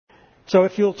So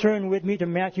if you'll turn with me to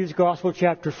Matthew's Gospel,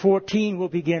 chapter 14, we'll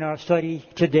begin our study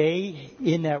today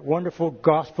in that wonderful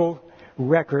Gospel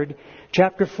record.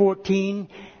 Chapter 14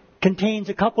 contains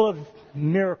a couple of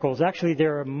miracles. Actually,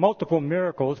 there are multiple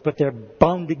miracles, but they're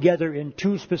bound together in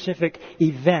two specific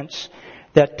events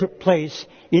that took place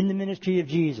in the ministry of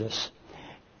Jesus.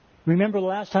 Remember the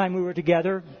last time we were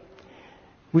together,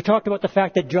 we talked about the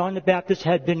fact that John the Baptist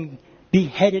had been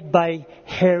beheaded by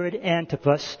Herod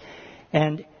Antipas,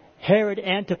 and Herod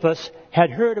Antipas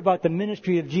had heard about the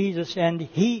ministry of Jesus, and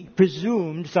he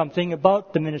presumed something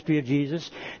about the ministry of Jesus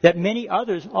that many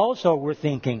others also were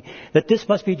thinking, that this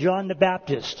must be John the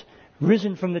Baptist,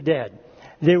 risen from the dead.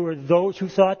 There were those who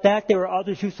thought that. There were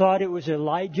others who thought it was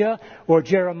Elijah or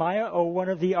Jeremiah or one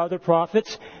of the other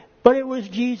prophets. But it was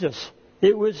Jesus.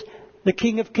 It was the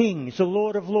King of Kings, the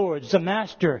Lord of Lords, the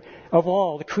Master of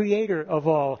all, the Creator of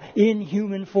all, in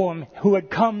human form, who had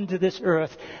come to this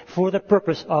earth for the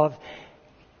purpose of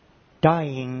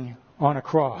dying on a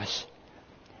cross.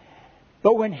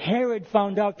 But when Herod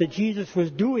found out that Jesus was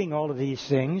doing all of these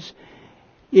things,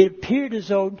 it appeared as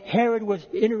though Herod was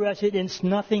interested in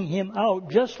snuffing him out,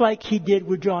 just like he did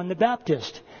with John the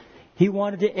Baptist. He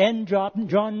wanted to end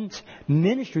John's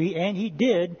ministry, and he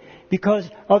did, because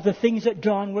of the things that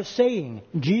John was saying.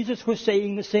 Jesus was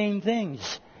saying the same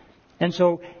things. And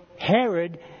so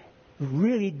Herod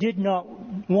really did not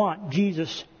want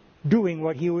Jesus doing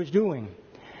what he was doing.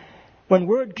 When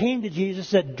word came to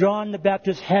Jesus that John the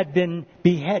Baptist had been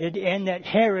beheaded and that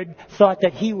Herod thought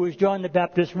that he was John the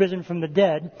Baptist risen from the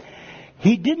dead,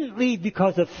 he didn't leave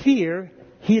because of fear.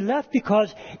 He left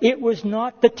because it was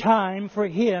not the time for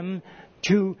him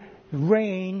to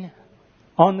reign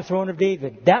on the throne of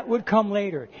David. That would come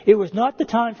later. It was not the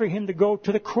time for him to go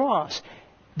to the cross.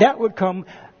 That would come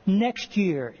next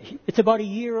year. It's about a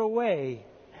year away.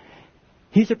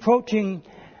 He's approaching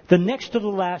the next to the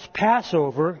last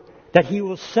Passover that he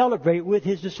will celebrate with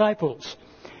his disciples.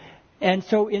 And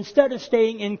so instead of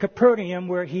staying in Capernaum,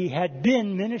 where he had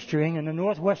been ministering in the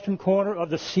northwestern corner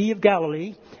of the Sea of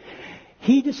Galilee,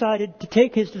 he decided to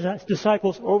take his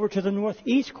disciples over to the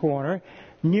northeast corner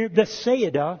near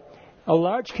Bethsaida, a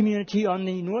large community on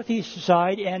the northeast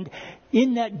side, and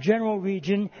in that general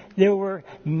region there were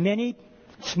many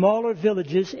smaller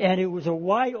villages, and it was a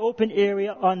wide open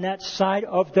area on that side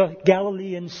of the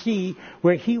Galilean Sea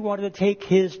where he wanted to take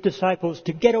his disciples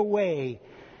to get away.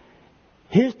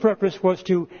 His purpose was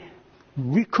to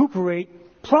recuperate,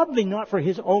 probably not for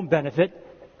his own benefit,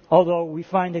 although we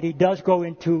find that he does go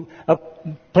into a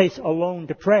place alone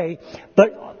to pray,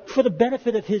 but for the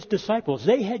benefit of his disciples.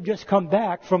 They had just come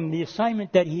back from the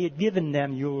assignment that he had given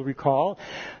them, you'll recall,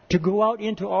 to go out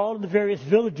into all of the various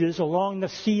villages along the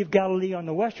Sea of Galilee on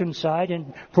the western side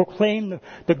and proclaim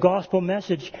the gospel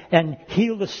message and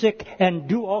heal the sick and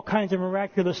do all kinds of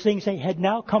miraculous things. They had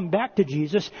now come back to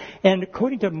Jesus, and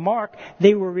according to Mark,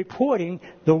 they were reporting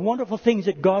the wonderful things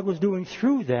that God was doing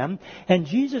through them. And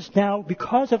Jesus now,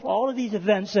 because of all of these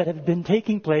events that have been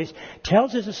taking place,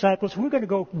 tells his disciples, we're going to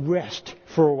go rest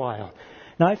for a while.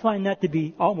 Now, I find that to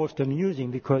be almost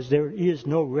amusing, because there is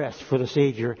no rest for the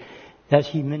Savior as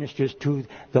he ministers to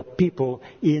the people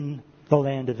in the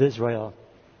land of Israel.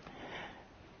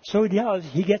 So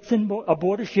he gets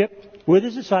aboard a ship with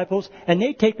his disciples, and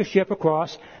they take a ship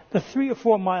across the 3 or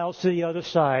 4 miles to the other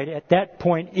side. At that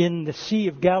point in the Sea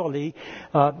of Galilee,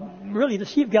 really the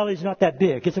Sea of Galilee is not that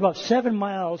big. It's about 7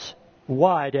 miles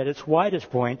wide at its widest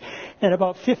point, and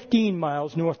about 15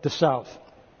 miles north to south.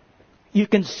 You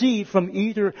can see from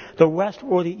either the west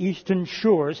or the eastern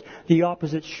shores, the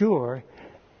opposite shore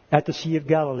at the Sea of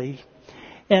Galilee.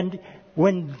 And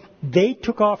when they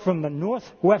took off from the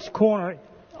northwest corner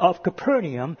of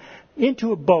Capernaum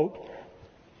into a boat,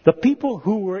 the people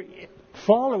who were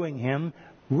following him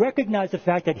recognized the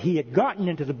fact that he had gotten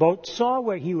into the boat, saw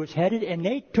where he was headed, and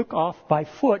they took off by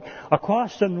foot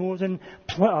across the northern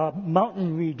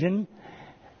mountain region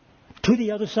to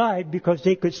the other side, because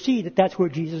they could see that that's where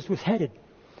Jesus was headed.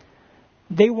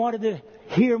 They wanted to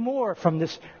hear more from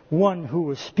this one who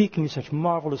was speaking such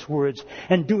marvelous words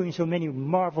and doing so many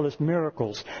marvelous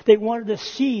miracles. They wanted to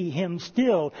see him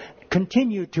still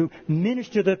continue to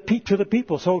minister to the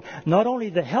people. So not only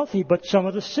the healthy, but some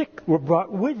of the sick were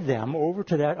brought with them over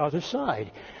to that other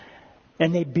side.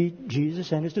 And they beat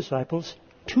Jesus and his disciples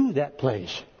to that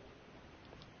place.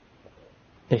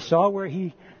 They saw where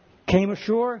he came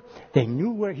ashore. They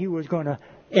knew where he was going to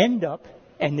end up,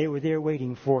 and they were there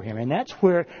waiting for him. And that's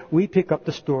where we pick up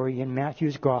the story in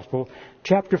Matthew's Gospel,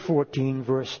 chapter 14,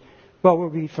 we'll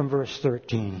read from verse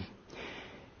 13.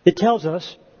 It tells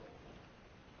us,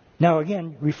 now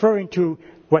again, referring to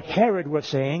what Herod was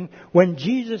saying, when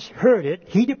Jesus heard it,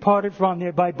 he departed from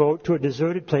there by boat to a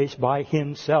deserted place by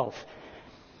himself.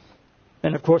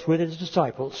 And of course with his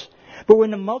disciples. But when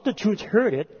the multitudes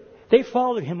heard it, they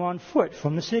followed him on foot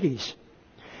from the cities.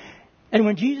 And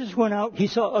when Jesus went out, he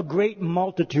saw a great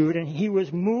multitude, and he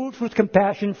was moved with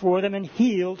compassion for them and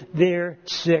healed their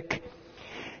sick.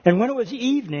 And when it was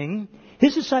evening,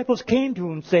 his disciples came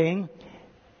to him, saying,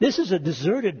 "This is a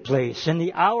deserted place, and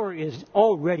the hour is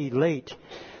already late.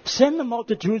 Send the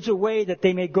multitudes away that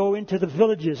they may go into the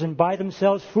villages and buy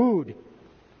themselves food."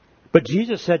 But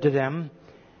Jesus said to them,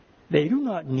 "They do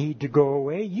not need to go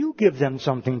away. You give them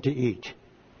something to eat."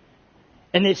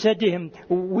 And they said to him,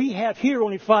 "We have here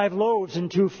only 5 loaves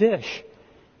and 2 fish.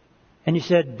 And he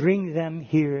said, "Bring them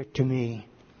here to me."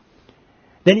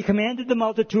 Then he commanded the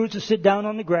multitudes to sit down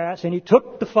on the grass, and he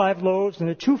took the 5 loaves and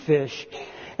the 2 fish,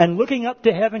 and looking up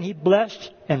to heaven, he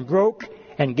blessed and broke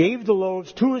and gave the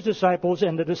loaves to his disciples,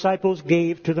 and the disciples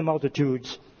gave to the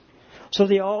multitudes. So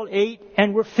they all ate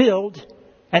and were filled,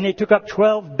 and they took up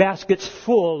 12 baskets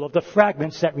full of the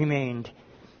fragments that remained.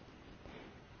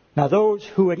 Now those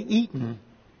who had eaten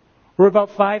were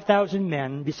about 5,000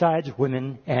 men, besides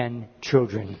women and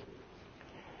children.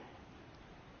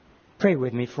 Pray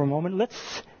with me for a moment.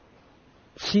 Let's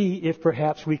see if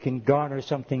perhaps we can garner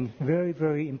something very,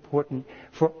 very important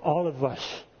for all of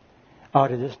us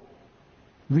out of this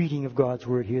reading of God's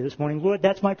Word here this morning. Lord,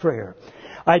 that's my prayer.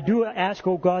 I do ask,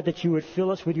 oh God, that you would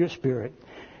fill us with your Spirit,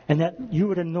 and that you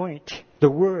would anoint the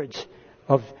words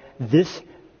of this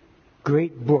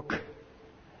great book.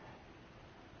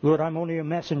 Lord, I'm only a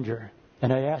messenger,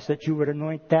 and I ask that you would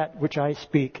anoint that which I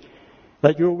speak.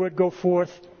 Let your word go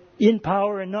forth in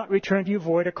power and not return to you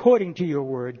void, according to your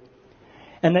word.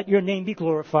 And let your name be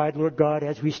glorified, Lord God,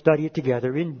 as we study it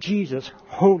together. In Jesus'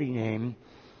 holy name,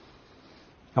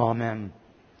 amen.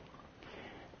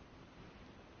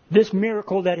 This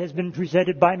miracle that has been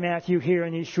presented by Matthew here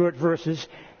in these short verses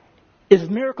is a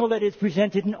miracle that is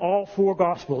presented in all 4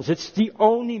 Gospels. It's the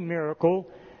only miracle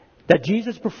that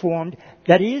Jesus performed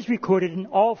that is recorded in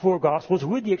all 4 Gospels,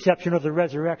 with the exception of the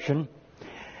resurrection.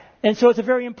 And so it's a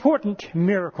very important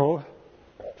miracle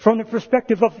from the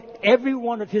perspective of every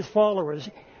one of his followers,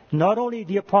 not only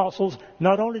the apostles,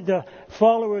 not only the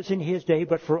followers in his day,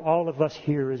 but for all of us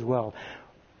here as well.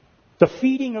 The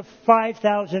feeding of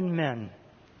 5,000 men.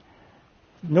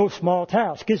 No small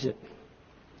task, is it?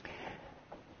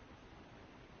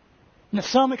 Now,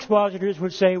 some expositors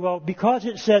would say, well, because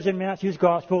it says in Matthew's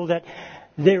Gospel that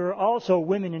there were also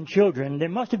women and children, there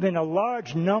must have been a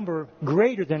large number,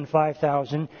 greater than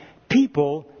 5,000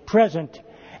 people present.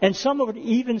 And some would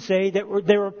even say that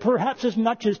there were perhaps as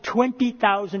much as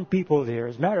 20,000 people there.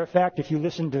 As a matter of fact, if you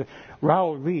listen to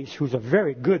Raul Reese, who's a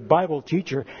very good Bible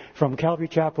teacher from Calvary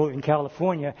Chapel in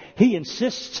California, he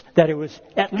insists that it was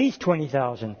at least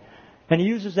 20,000. And he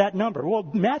uses that number. Well,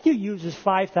 Matthew uses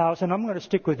 5,000. I'm going to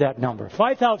stick with that number.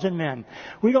 5,000 men.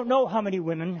 We don't know how many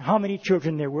women, how many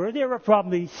children there were. There were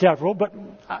probably several, but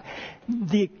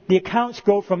the accounts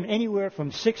go from anywhere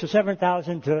from 6,000 or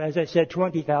 7,000 to, as I said,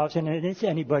 20,000, and it's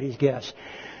anybody's guess.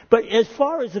 But as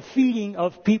far as the feeding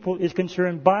of people is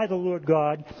concerned by the Lord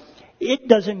God, it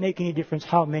doesn't make any difference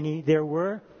how many there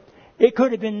were. It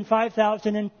could have been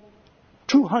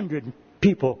 5,200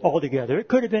 people altogether. It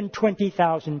could have been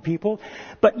 20,000 people,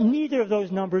 but neither of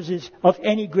those numbers is of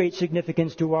any great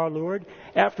significance to our Lord.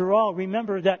 After all,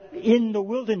 remember that in the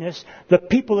wilderness, the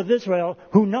people of Israel,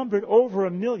 who numbered over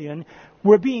 1 million,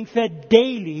 were being fed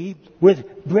daily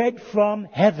with bread from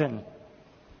heaven.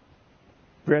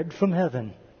 Bread from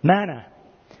heaven. Manna.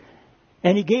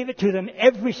 And he gave it to them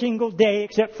every single day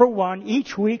except for one,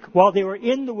 each week, while they were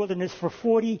in the wilderness for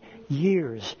 40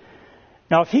 years.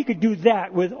 Now, if he could do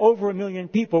that with over 1 million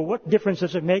people, what difference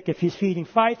does it make if he's feeding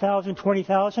 5,000,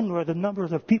 20,000, or the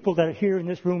numbers of people that are here in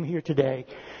this room here today?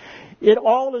 It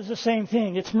all is the same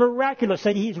thing. It's miraculous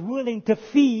that he's willing to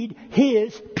feed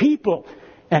his people.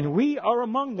 And we are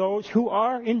among those who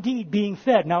are indeed being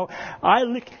fed. Now, I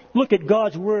look at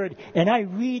God's Word, and I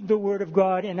read the Word of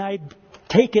God, and I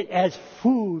take it as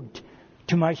food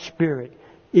to my spirit.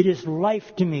 It is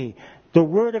life to me. The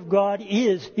Word of God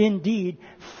is indeed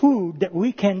food that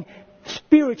we can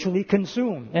spiritually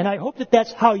consume. And I hope that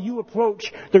that's how you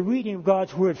approach the reading of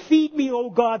God's Word. Feed me, O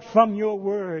God, from your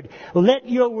Word. Let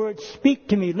your Word speak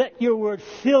to me. Let your Word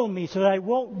fill me so that I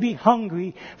won't be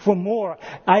hungry for more.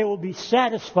 I will be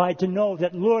satisfied to know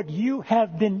that, Lord, you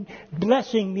have been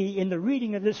blessing me in the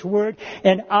reading of this Word,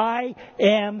 and I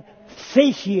am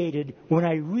satiated when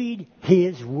I read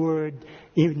His Word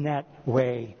in that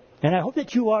way. And I hope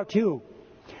that you are too.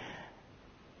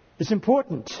 It's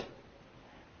important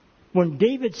When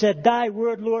David said, "Thy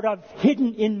word, Lord, I've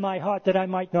hidden in my heart that I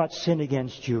might not sin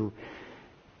against you."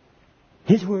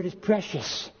 His word is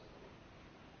precious.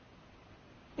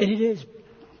 And it is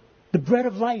the bread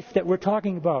of life that we're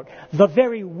talking about. The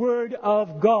very word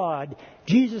of God.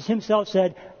 Jesus himself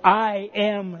said, "I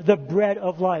am the bread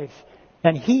of life."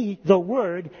 And He, the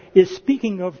Word, is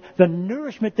speaking of the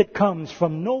nourishment that comes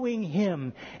from knowing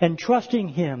Him and trusting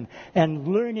Him and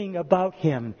learning about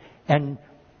Him and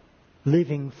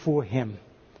living for Him.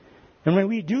 And when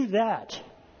we do that,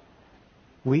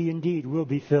 we indeed will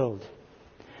be filled.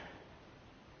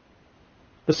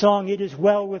 The song, "It Is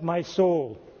Well With My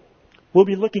Soul." We'll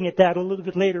be looking at that a little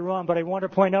bit later on, but I want to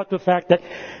point out the fact that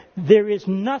there is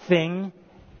nothing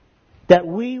that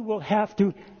we will have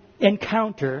to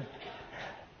encounter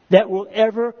that will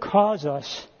ever cause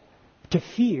us to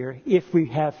fear if we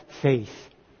have faith.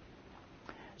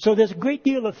 So there's a great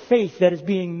deal of faith that is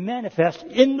being manifest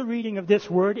in the reading of this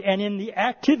Word and in the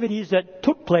activities that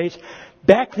took place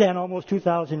back then, almost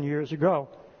 2,000 years ago.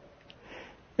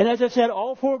 And as I said,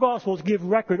 all four Gospels give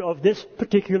record of this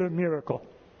particular miracle.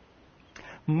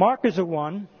 Mark is the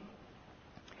one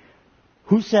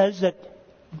who says that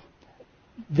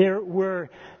there were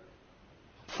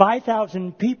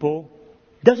 5,000 people.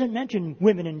 Doesn't mention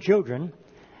women and children,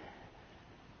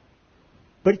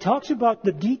 but he talks about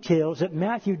the details that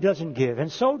Matthew doesn't give,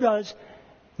 and so does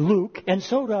Luke, and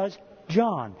so does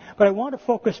John. But I want to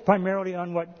focus primarily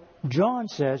on what John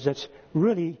says that's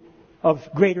really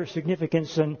of greater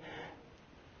significance than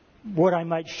what I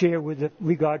might share with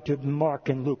regard to Mark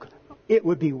and Luke. It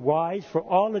would be wise for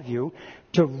all of you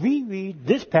to reread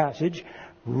this passage,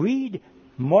 read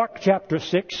Mark chapter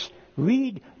 6,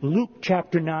 read Luke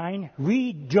chapter 9,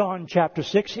 read John chapter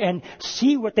 6, and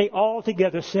see what they all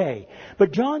together say.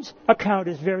 But John's account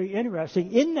is very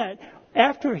interesting in that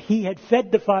after he had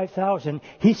fed the 5,000,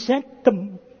 he sent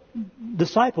the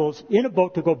disciples in a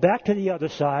boat to go back to the other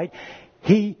side.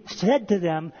 He said to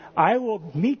them, "I will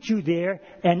meet you there."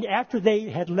 And after they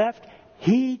had left,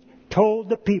 he told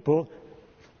the people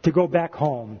to go back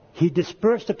home. He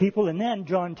dispersed the people, and then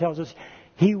John tells us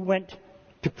he went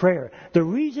to prayer. The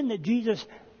reason that Jesus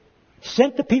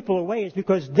sent the people away is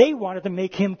because they wanted to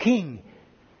make him king.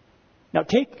 Now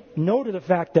take note of the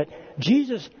fact that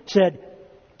Jesus said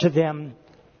to them,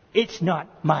 "It's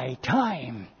not my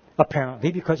time,"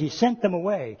 apparently, because he sent them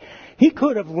away. He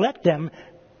could have let them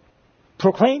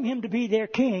proclaim him to be their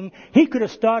king. He could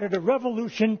have started a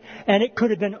revolution, and it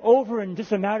could have been over in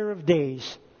just a matter of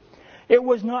days. It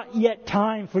was not yet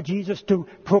time for Jesus to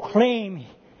proclaim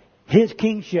his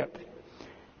kingship.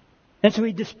 And so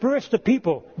he dispersed the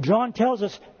people. John tells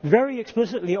us very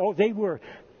explicitly, they were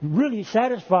really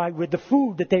satisfied with the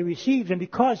food that they received. And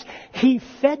because he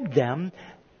fed them,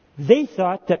 they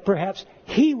thought that perhaps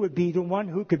he would be the one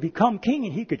who could become king,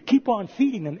 and he could keep on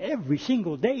feeding them every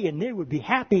single day, and they would be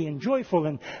happy and joyful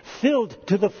and filled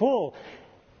to the full,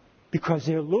 because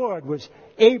their Lord was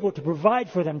able to provide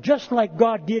for them, just like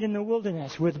God did in the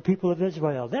wilderness with the people of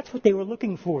Israel. That's what they were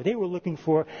looking for. They were looking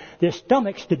for their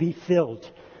stomachs to be filled.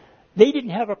 They didn't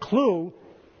have a clue,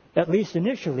 at least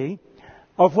initially,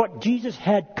 of what Jesus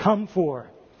had come for.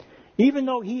 Even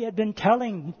though he had been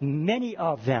telling many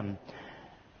of them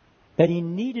that he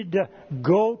needed to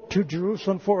go to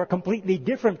Jerusalem for a completely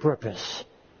different purpose.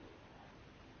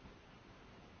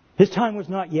 His time was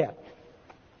not yet.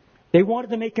 They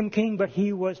wanted to make him king, but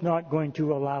he was not going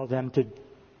to allow them to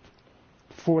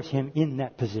force him in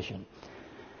that position.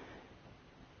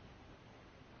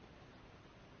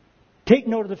 Take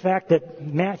note of the fact that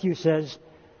Matthew says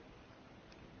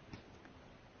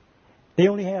they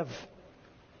only have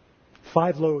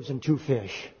 5 loaves and 2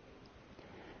 fish.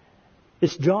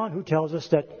 It's John who tells us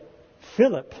that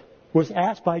Philip was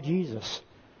asked by Jesus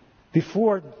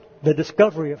before the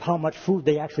discovery of how much food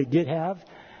they actually did have.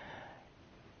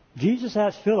 Jesus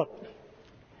asked Philip,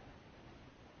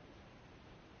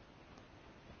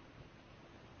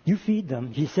 "You feed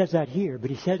them." He says that here, but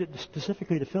he said it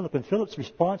specifically to Philip. And Philip's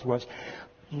response was,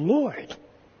 "Lord,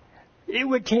 it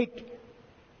would take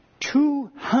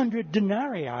 200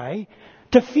 denarii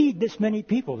to feed this many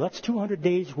people." That's 200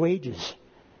 days' wages.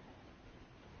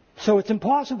 So it's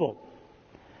impossible.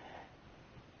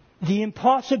 The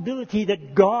impossibility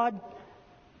that God,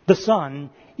 the Son,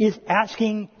 is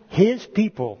asking his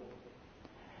people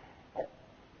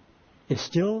is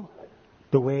still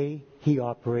the way he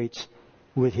operates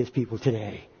with his people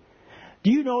today.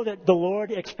 Do you know that the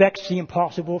Lord expects the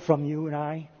impossible from you and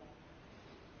I?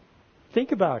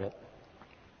 Think about it.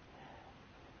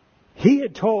 He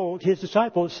had told his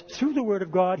disciples, through the Word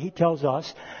of God, he tells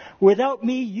us, "Without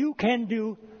me you can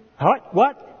do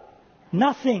what?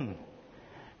 Nothing."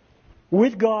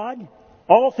 With God,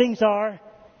 all things are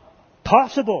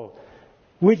possible.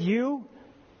 With you,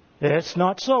 it's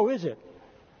not so, is it?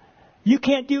 You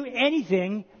can't do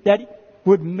anything that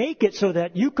would make it so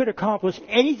that you could accomplish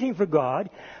anything for God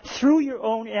through your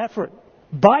own effort,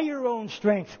 by your own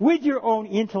strength, with your own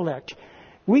intellect.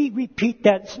 We repeat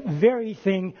that very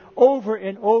thing over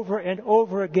and over and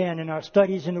over again in our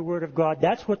studies in the Word of God.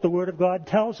 That's what the Word of God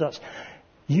tells us.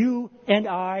 You and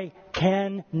I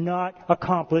cannot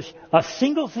accomplish a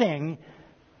single thing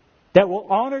that will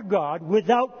honor God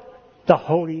without the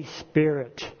Holy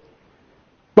Spirit.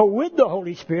 But with the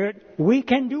Holy Spirit, we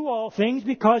can do all things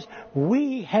because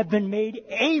we have been made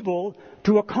able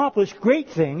to accomplish great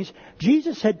things.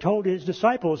 Jesus had told His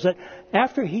disciples that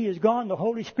after He is gone, the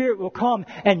Holy Spirit will come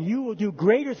and you will do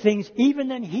greater things even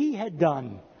than He had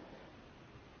done.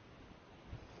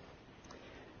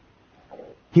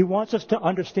 He wants us to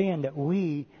understand that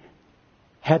we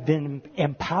have been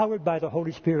empowered by the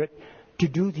Holy Spirit to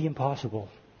do the impossible.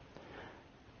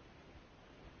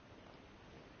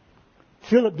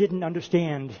 Philip didn't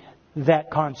understand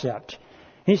that concept.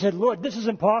 He said, Lord, this is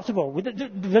impossible.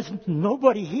 There's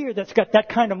nobody here that's got that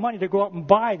kind of money to go out and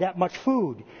buy that much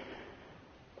food.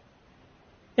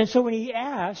 And so when he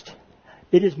asked,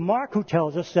 it is Mark who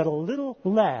tells us that a little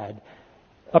lad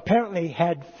apparently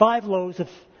had 5 loaves of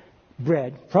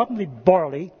bread, probably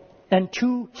barley, and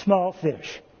 2 small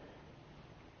fish.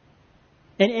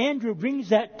 And Andrew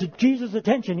brings that to Jesus'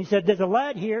 attention. He said, there's a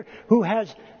lad here who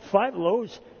has 5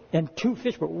 loaves and 2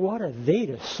 fish, but what are they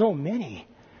to so many?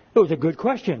 It was a good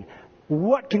question.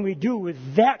 What can we do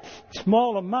with that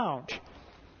small amount?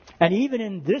 And even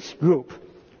in this group,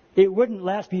 it wouldn't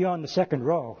last beyond the second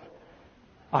row.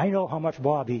 I know how much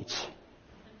Bob eats.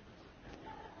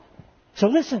 So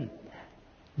listen,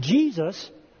 Jesus,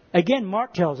 again,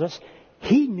 Mark tells us,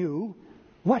 He knew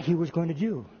what He was going to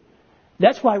do.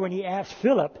 That's why when He asked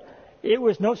Philip, it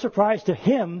was no surprise to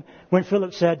him when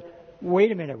Philip said,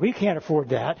 wait a minute, we can't afford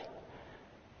that.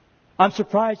 I'm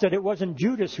surprised that it wasn't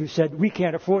Judas who said, we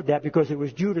can't afford that, because it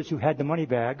was Judas who had the money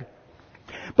bag.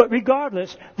 But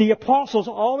regardless, the apostles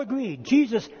all agreed,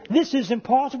 Jesus, this is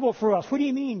impossible for us. What do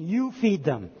you mean, you feed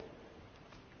them?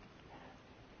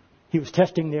 He was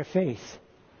testing their faith.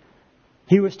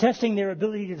 He was testing their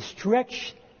ability to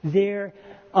stretch their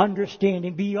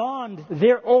understanding beyond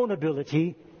their own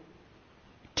ability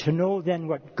to know then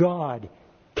what God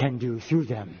can do through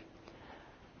them.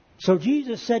 So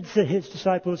Jesus said to His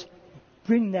disciples,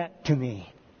 bring that to me.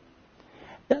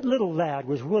 That little lad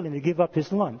was willing to give up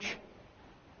his lunch.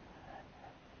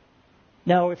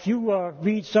 Now, if you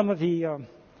read some of the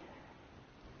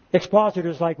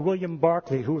expositors like William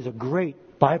Barclay, who was a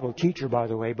great Bible teacher, by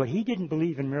the way, but he didn't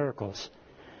believe in miracles.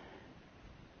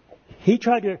 He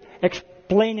tried to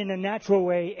explain in a natural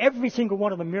way every single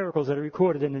one of the miracles that are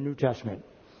recorded in the New Testament.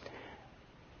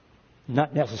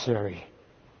 Not necessary,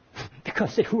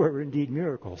 because they were indeed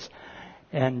miracles.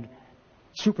 And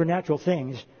supernatural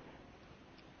things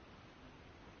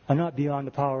are not beyond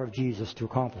the power of Jesus to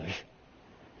accomplish.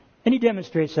 And he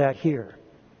demonstrates that here.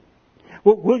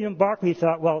 Well, William Barclay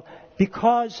thought, well,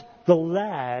 because the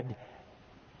lad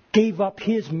gave up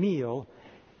his meal,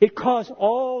 it caused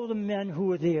all the men who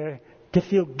were there to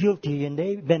feel guilty, and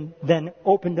they then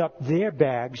opened up their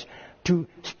bags to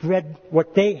spread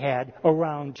what they had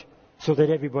around so that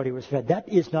everybody was fed. That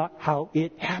is not how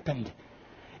it happened.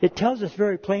 It tells us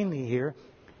very plainly here,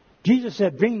 Jesus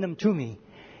said, bring them to me.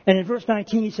 And in verse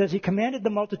 19 he says, He commanded the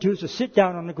multitudes to sit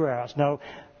down on the grass. Now,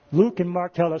 Luke and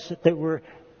Mark tell us that they were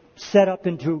set up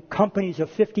into companies of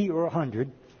 50 or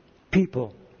 100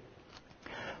 people.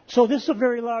 So this is a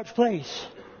very large place.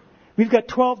 We've got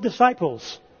 12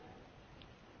 disciples,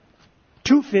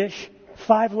 2 fish,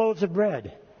 5 loaves of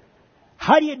bread.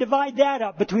 How do you divide that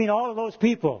up between all of those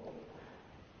people?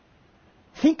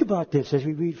 Think about this as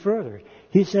we read further.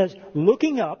 He says,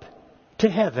 looking up to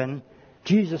heaven,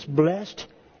 Jesus blessed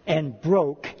and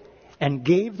broke and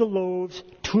gave the loaves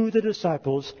to the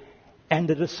disciples, and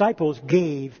the disciples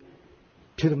gave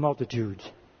to the multitudes.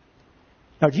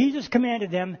 Now Jesus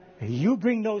commanded them, you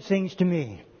bring those things to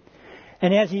me.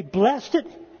 And as He blessed it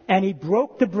and He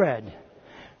broke the bread,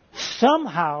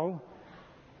 somehow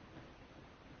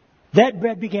that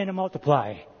bread began to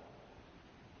multiply.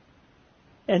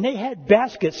 And they had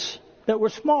baskets that were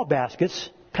small baskets,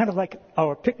 kind of like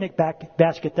our picnic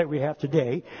basket that we have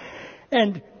today.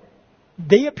 And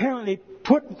they apparently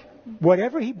put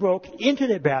whatever He broke into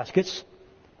their baskets.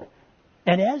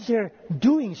 And as they're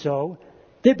doing so,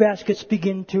 their baskets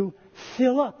begin to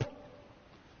fill up.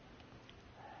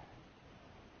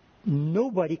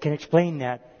 Nobody can explain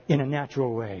that in a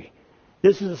natural way.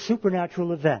 This is a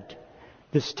supernatural event.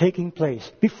 this is taking place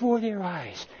before their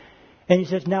eyes. And he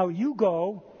says, now you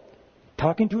go,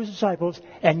 talking to his disciples,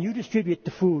 and you distribute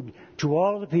the food to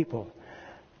all the people.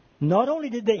 Not only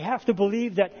did they have to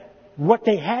believe that what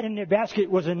they had in their basket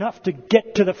was enough to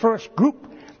get to the first group,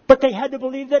 but they had to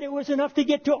believe that it was enough to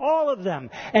get to all of them.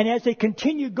 And as they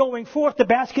continued going forth, the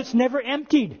baskets never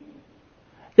emptied.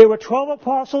 There were 12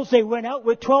 apostles. They went out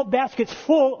with 12 baskets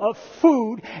full of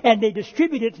food, and they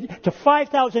distributed it to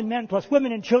 5,000 men plus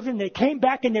women and children. They came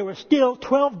back, and there were still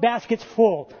 12 baskets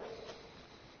full.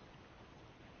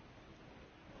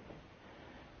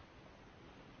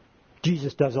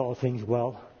 Jesus does all things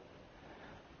well.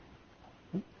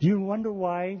 Do you wonder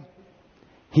why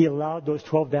he allowed those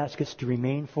 12 baskets to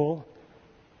remain full?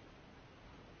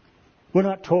 We're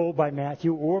not told by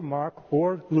Matthew or Mark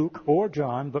or Luke or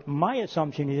John, but my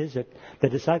assumption is that the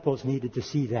disciples needed to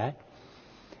see that.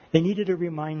 They needed a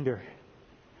reminder.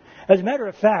 As a matter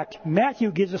of fact,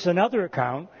 Matthew gives us another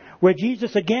account where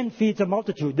Jesus again feeds a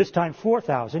multitude, this time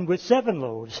 4,000, with 7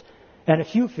 loaves and a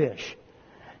few fish.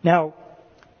 Now,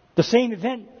 the same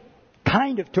event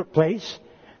kind of took place,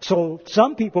 so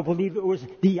some people believe it was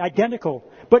the identical.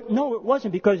 But no, it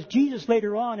wasn't, because Jesus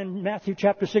later on in Matthew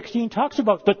chapter 16 talks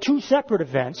about the 2 separate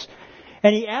events.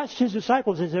 And he asked his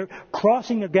disciples as they're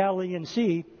crossing the Galilean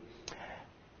Sea,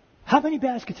 how many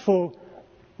baskets full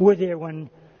were there when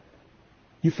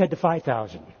you fed the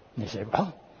 5,000? And they said,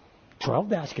 well, 12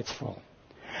 baskets full.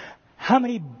 How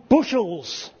many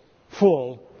bushels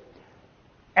full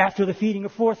after the feeding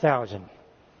of 4,000?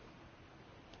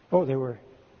 Oh, there were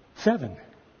 7.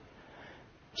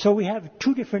 So we have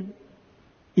 2 different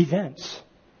events.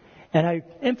 And I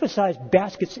emphasize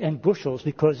baskets and bushels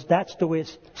because that's the way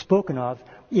it's spoken of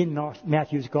in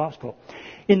Matthew's Gospel.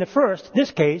 In the first,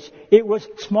 this case, it was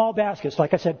small baskets,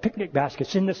 like I said, picnic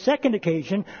baskets. In the second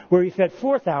occasion, where he fed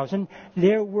 4,000,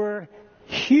 there were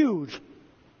huge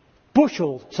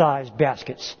bushel-sized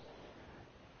baskets.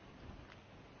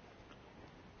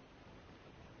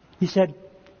 He said,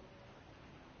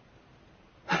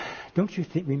 don't you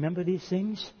remember these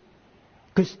things?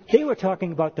 Because they were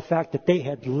talking about the fact that they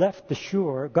had left the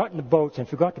shore, got in the boats, and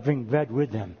forgot to bring bread with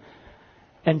them.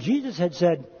 And Jesus had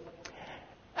said,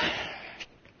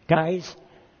 guys,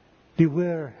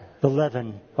 beware the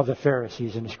leaven of the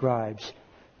Pharisees and the scribes.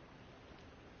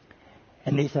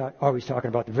 And they thought, oh, he's talking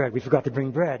about the bread. We forgot to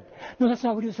bring bread. No, that's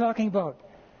not what he was talking about.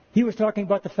 He was talking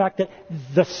about the fact that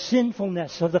the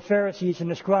sinfulness of the Pharisees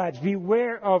and the scribes,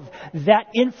 beware of that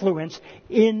influence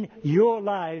in your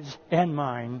lives and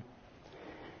mine.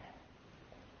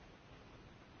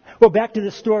 Well, back to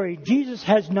the story. Jesus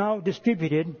has now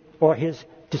distributed, or his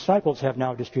disciples have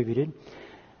now distributed,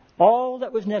 all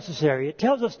that was necessary. It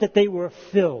tells us that they were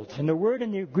filled. And the word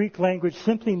in the Greek language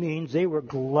simply means they were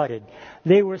glutted.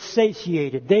 They were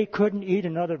satiated. They couldn't eat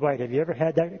another bite. Have you ever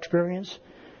had that experience?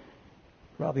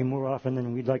 Probably more often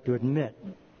than we'd like to admit.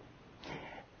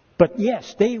 But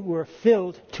yes, they were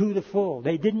filled to the full.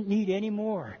 They didn't need any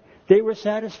more. They were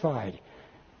satisfied.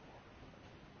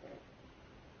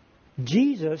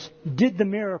 Jesus did the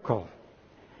miracle.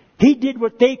 He did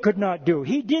what they could not do.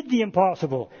 He did the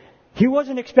impossible. He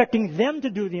wasn't expecting them to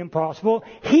do the impossible.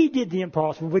 He did the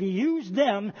impossible, but he used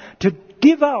them to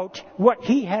give out what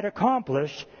he had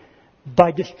accomplished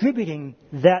by distributing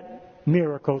that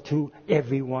miracle to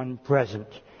everyone present.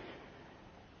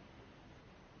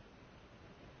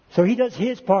 So he does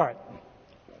his part.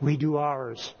 We do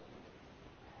ours.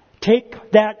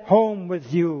 Take that home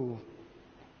with you.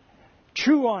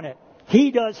 Chew on it.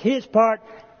 He does his part.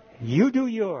 You do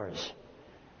yours.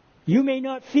 You may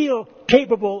not feel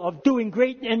capable of doing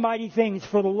great and mighty things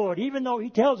for the Lord, even though he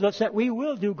tells us that we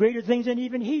will do greater things than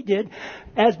even he did.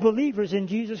 As believers in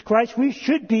Jesus Christ, we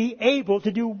should be able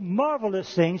to do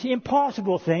marvelous things,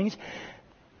 impossible things.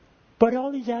 But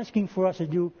all he's asking for us to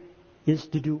do is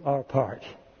to do our part.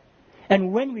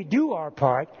 And when we do our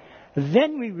part,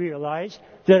 then we realize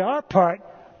that our part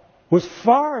was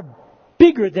far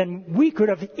bigger than we could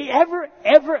have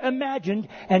ever imagined,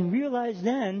 and realize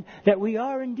then that we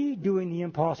are indeed doing the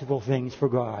impossible things for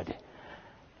God.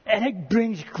 And it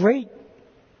brings great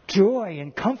joy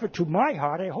and comfort to my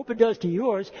heart, I hope it does to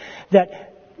yours,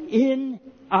 that in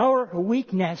our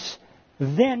weakness,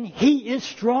 then he is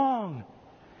strong.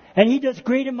 And he does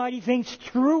great and mighty things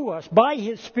through us by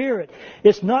his Spirit.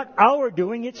 It's not our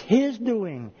doing, it's his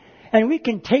doing. And we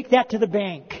can take that to the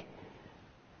bank.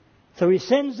 So he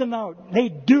sends them out. They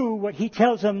do what he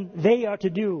tells them they are to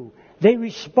do. They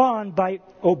respond by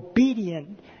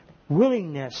obedient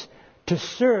willingness to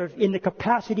serve in the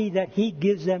capacity that he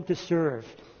gives them to serve.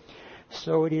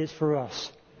 So it is for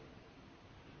us.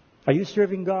 Are you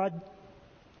serving God?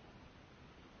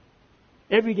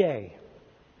 Every day.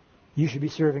 you should be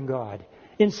serving God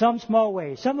in some small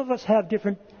way. Some of us have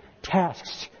different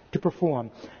tasks to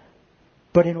perform.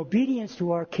 But in obedience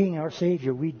to our King, our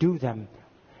Savior, we do them.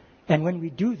 And when we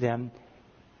do them,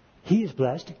 He is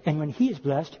blessed. And when He is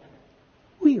blessed,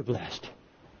 we are blessed.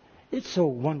 It's so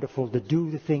wonderful to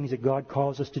do the things that God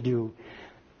calls us to do,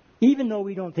 even though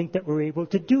we don't think that we're able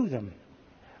to do them.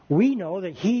 We know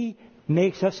that He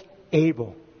makes us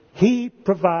able. He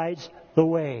provides the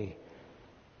way.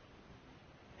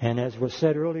 And as was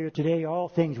said earlier today, all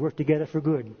things work together for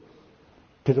good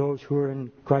to those who are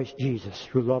in Christ Jesus,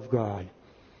 who love God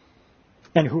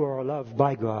and who are loved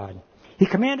by God. He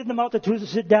commanded the multitudes to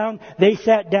sit down. They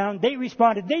sat down. They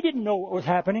responded. They didn't know what was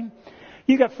happening.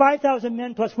 You got 5,000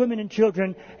 men plus women and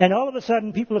children, and all of a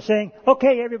sudden people are saying,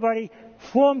 okay, everybody,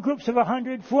 form groups of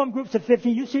 100, form groups of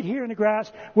 50. You sit here in the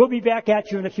grass. We'll be back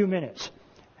at you in a few minutes.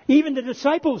 Even the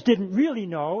disciples didn't really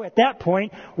know at that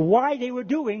point why they were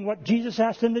doing what Jesus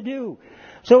asked them to do.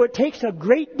 So it takes a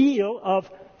great deal of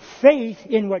faith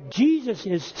in what Jesus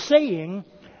is saying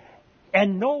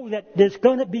and know that there's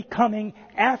going to be coming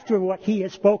after what He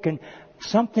has spoken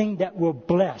something that will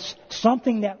bless,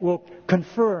 something that will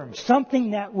confirm,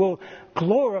 something that will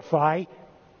glorify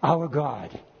our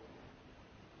God.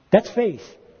 That's faith.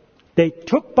 They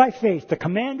took by faith the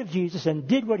command of Jesus and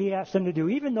did what He asked them to do,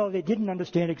 even though they didn't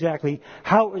understand exactly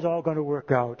how it was all going to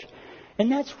work out.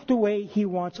 And that's the way He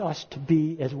wants us to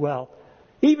be as well.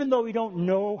 Even though we don't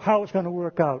know how it's going to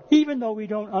work out, even though we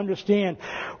don't understand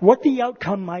what the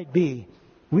outcome might be,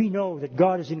 we know that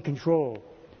God is in control.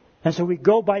 And so we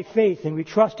go by faith and we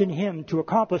trust in Him to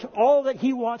accomplish all that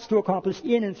He wants to accomplish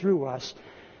in and through us.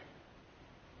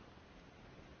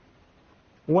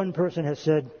 One person has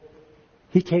said,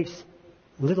 He takes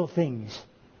little things.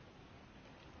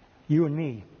 You and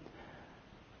me.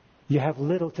 You have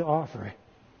little to offer,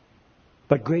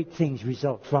 but great things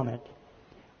result from it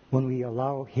when we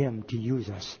allow Him to use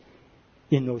us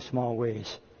in those small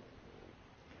ways.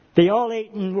 They all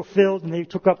ate and were filled, and they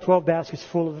took up 12 baskets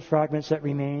full of the fragments that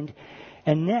remained.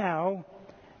 And now,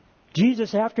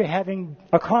 Jesus, after having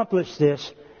accomplished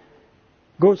this,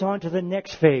 goes on to the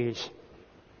next phase.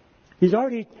 He's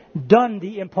already done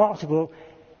the impossible.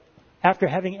 After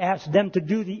having asked them to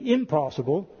do the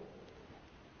impossible,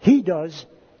 He does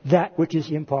that which is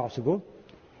impossible.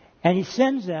 And He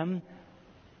sends them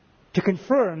to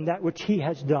confirm that which He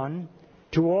has done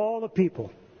to all the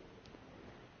people.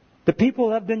 The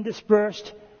people have been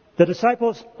dispersed. The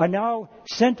disciples are now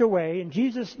sent away, and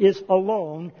Jesus is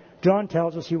alone. John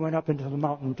tells us He went up into the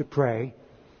mountain to pray.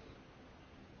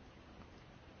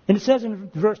 And it says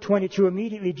in verse 22,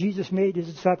 immediately Jesus made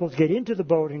His disciples get into the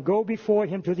boat and go before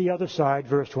Him to the other side,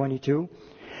 verse 22,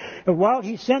 and while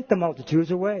He sent the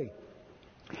multitudes away.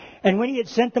 And when He had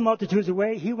sent the multitudes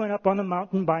away, He went up on the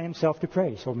mountain by Himself to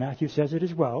pray. So Matthew says it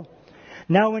as well.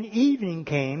 Now when evening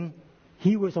came,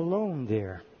 He was alone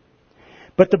there.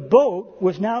 But the boat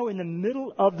was now in the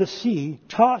middle of the sea,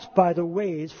 tossed by the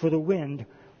waves, for the wind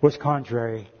was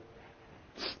contrary.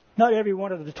 Not every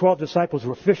one of the 12 disciples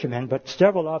were fishermen, but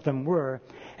several of them were,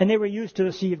 and they were used to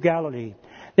the Sea of Galilee.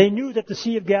 They knew that the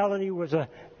Sea of Galilee was a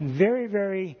very,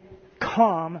 very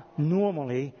calm,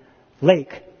 normally,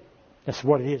 lake. That's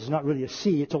what it is. It's not really a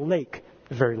sea, it's a lake,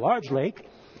 a very large lake.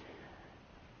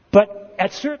 But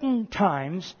at certain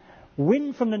times,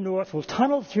 wind from the north will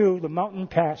tunnel through the mountain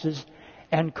passes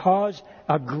and cause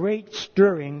a great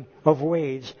stirring of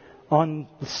waves on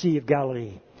the Sea of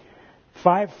Galilee.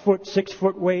 5-foot,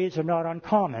 6-foot waves are not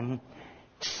uncommon.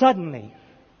 Suddenly,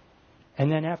 and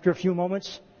then after a few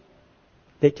moments,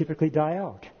 they typically die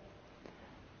out.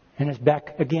 And it's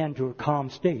back again to a calm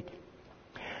state.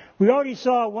 We already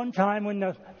saw one time when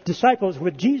the disciples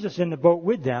with Jesus in the boat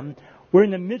with them were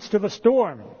in the midst of a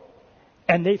storm,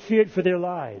 and they feared for their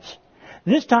lives.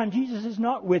 This time Jesus is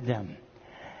not with them.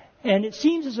 And it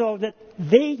seems as though that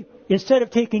they, instead of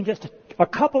taking just a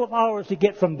couple of hours to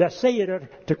get from Bethsaida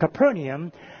to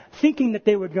Capernaum, thinking that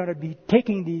they were going to be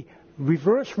taking the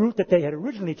reverse route that they had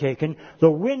originally taken,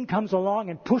 the wind comes along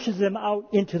and pushes them out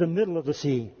into the middle of the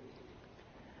sea.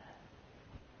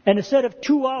 And instead of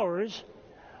 2 hours,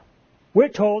 we're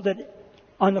told that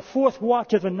on the fourth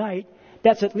watch of the night,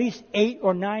 that's at least 8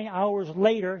 or 9 hours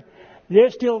later,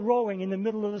 they're still rowing in the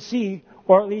middle of the sea,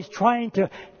 or at least trying to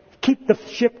keep the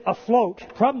ship afloat,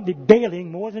 probably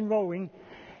bailing more than rowing,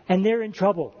 and they're in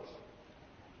trouble.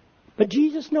 But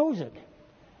Jesus knows it.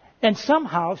 And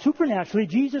somehow, supernaturally,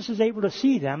 Jesus is able to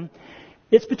see them.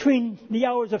 It's between the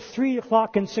hours of 3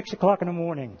 o'clock and 6 o'clock in the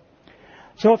morning.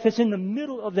 So if it's in the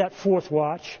middle of that fourth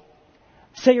watch,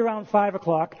 say around 5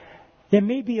 o'clock, there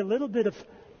may be a little bit of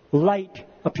light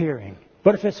appearing.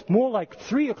 But if it's more like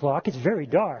 3 o'clock, it's very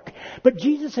dark. But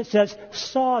Jesus, it says,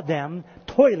 saw them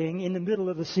toiling in the middle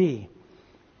of the sea.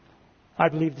 I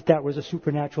believe that that was a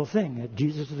supernatural thing, that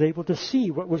Jesus was able to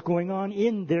see what was going on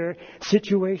in their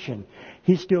situation.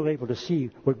 He's still able to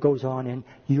see what goes on in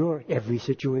your every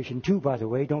situation too, by the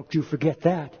way. Don't you forget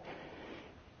that.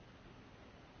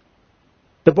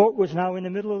 The boat was now in the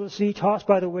middle of the sea, tossed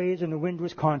by the waves, and the wind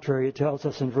was contrary, it tells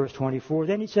us in verse 24.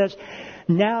 Then he says,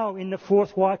 now in the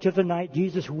 4th watch of the night,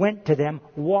 Jesus went to them,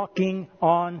 walking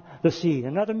on the sea.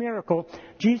 Another miracle,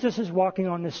 Jesus is walking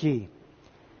on the sea.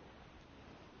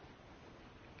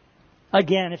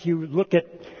 Again, if you look at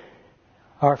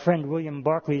our friend William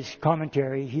Barclay's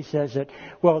commentary, he says that,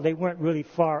 well, they weren't really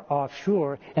far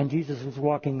offshore, and Jesus was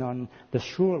walking on the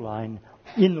shoreline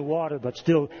in the water, but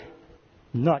still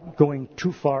not going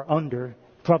too far under,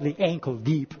 probably ankle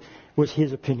deep, was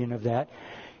his opinion of that.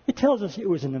 It tells us it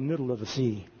was in the middle of the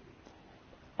sea.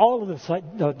 All of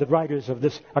the writers of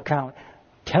this account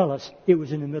tell us it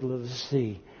was in the middle of the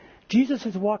sea. Jesus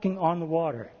was walking on the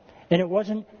water, and it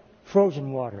wasn't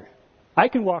frozen water. I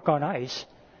can walk on ice.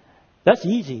 That's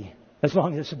easy, as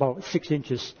long as it's about 6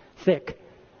 inches thick.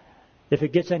 If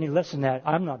it gets any less than that,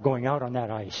 I'm not going out on that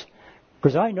ice.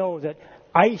 Because I know that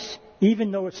ice,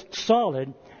 even though it's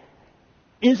solid,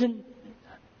 isn't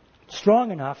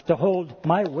strong enough to hold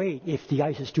my weight if the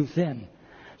ice is too thin.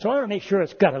 So I want to make sure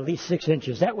it's got at least 6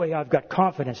 inches. That way I've got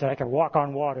confidence that I can walk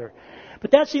on water. But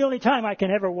that's the only time I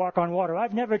can ever walk on water.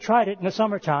 I've never tried it in the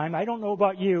summertime. I don't know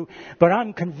about you, but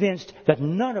I'm convinced that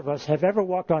none of us have ever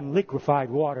walked on liquefied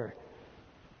water.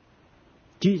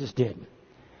 Jesus did.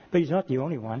 But he's not the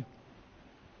only one.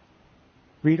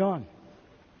 Read on.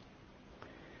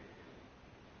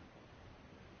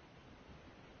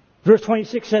 Verse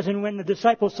 26 says, and when the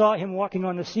disciples saw him walking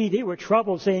on the sea, they were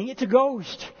troubled, saying, it's a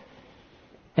ghost.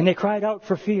 And they cried out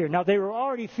for fear. Now, they were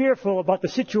already fearful about the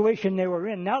situation they were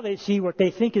in. Now they see what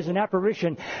they think is an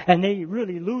apparition, and they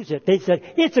really lose it. They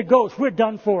said, it's a ghost, we're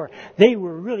done for. They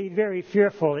were really very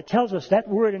fearful. It tells us that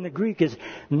word in the Greek is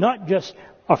not just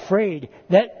afraid.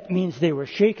 That means they were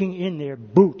shaking in their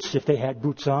boots, if they had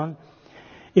boots on.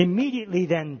 Immediately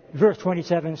then, verse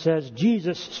 27 says,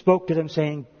 Jesus spoke to them,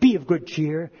 saying, be of good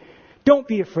cheer. Don't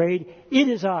be afraid. It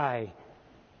is I.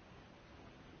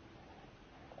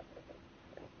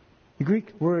 The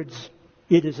Greek words,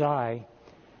 it is I,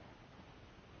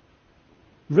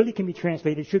 really can be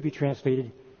translated, should be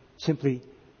translated, simply,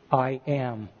 I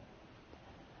am.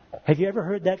 Have you ever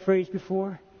heard that phrase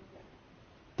before?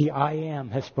 The I am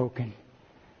has spoken.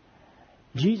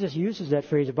 Jesus uses that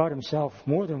phrase about himself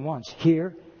more than once.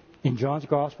 Here, in John's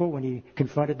Gospel, when he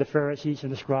confronted the Pharisees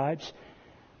and the scribes,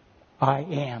 I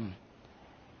am.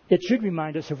 It should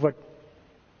remind us of what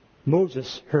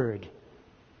Moses heard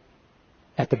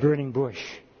at the burning bush,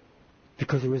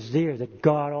 because it was there that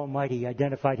God Almighty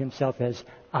identified himself as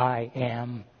I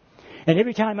am. And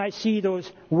every time I see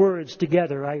those words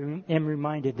together, I am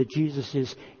reminded that Jesus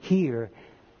is here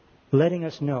letting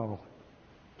us know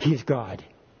he's God.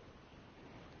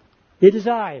 It is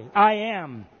I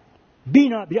am. Be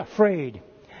not afraid.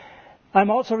 I'm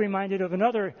also reminded of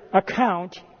another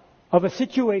account of a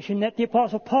situation that the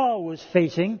Apostle Paul was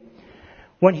facing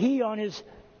when he, on his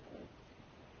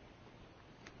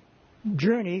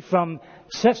journey from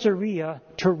Caesarea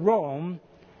to Rome,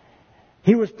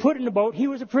 he was put in a boat. He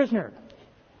was a prisoner.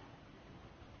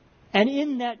 And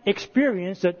in that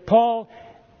experience that Paul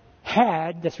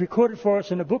had, that's recorded for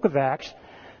us in the book of Acts,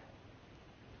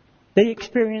 they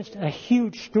experienced a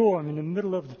huge storm in the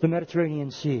middle of the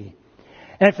Mediterranean Sea.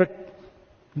 And for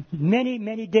many,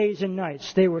 many days and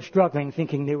nights, they were struggling,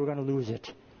 thinking they were going to lose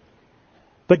it.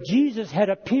 But Jesus had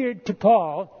appeared to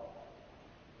Paul.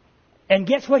 And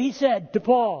guess what he said to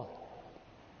Paul?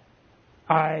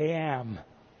 I am.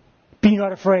 Be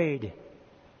not afraid.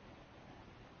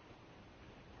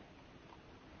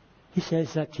 He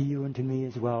says that to you and to me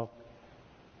as well.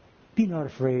 Be not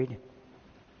afraid.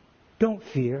 Don't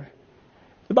fear.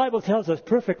 The Bible tells us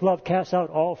perfect love casts out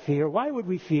all fear. Why would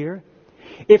we fear?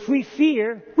 If we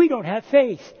fear, we don't have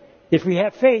faith. If we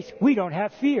have faith, we don't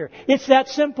have fear. It's that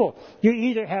simple. You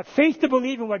either have faith to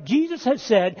believe in what Jesus has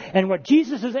said and what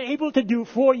Jesus is able to do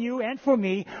for you and for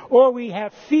me, or we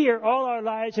have fear all our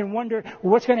lives and wonder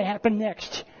what's going to happen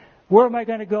next. Where am I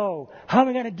going to go? How am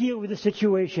I going to deal with the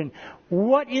situation?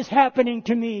 What is happening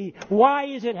to me? Why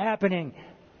is it happening?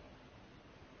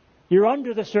 You're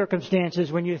under the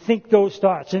circumstances when you think those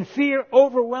thoughts. And fear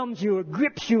overwhelms you, it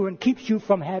grips you and keeps you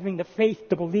from having the faith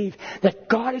to believe that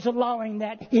God is allowing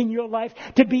that in your life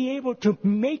to be able to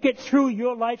make it through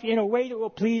your life in a way that will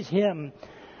please Him.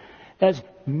 As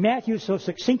Matthew so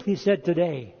succinctly said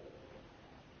today,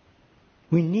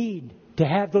 we need to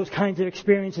have those kinds of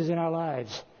experiences in our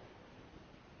lives.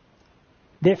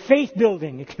 They're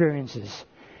faith-building experiences.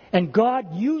 And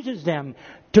God uses them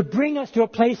to bring us to a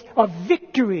place of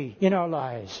victory in our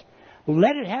lives.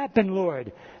 Let it happen,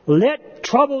 Lord. Let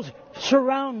troubles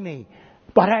surround me.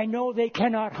 But I know they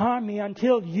cannot harm me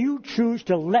until you choose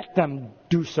to let them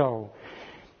do so.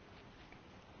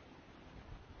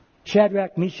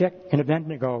 Shadrach, Meshach, and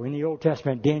Abednego in the Old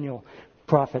Testament, Daniel,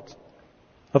 prophet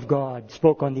of God,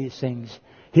 spoke on these things.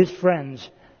 His friends.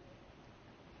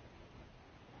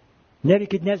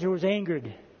 Nebuchadnezzar was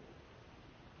angered.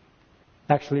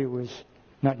 Actually, it was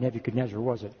not Nebuchadnezzar,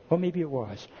 was it? Or maybe it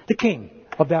was. The king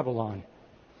of Babylon.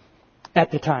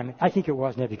 At the time, I think it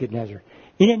was Nebuchadnezzar.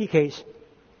 In any case,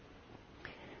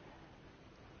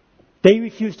 they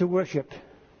refused to worship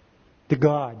the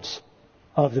gods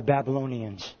of the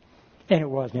Babylonians. And it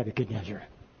was Nebuchadnezzar.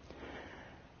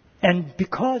 And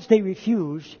because they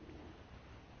refused,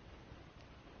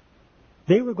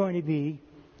 they were going to be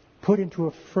put into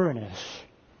a furnace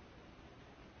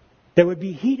that would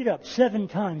be heated up 7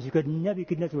 times because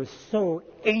Nebuchadnezzar was so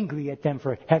angry at them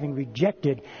for having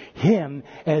rejected him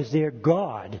as their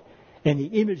God and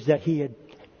the image that he had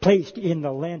placed in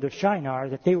the land of Shinar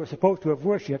that they were supposed to have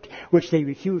worshipped, which they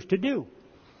refused to do.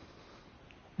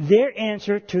 Their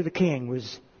answer to the king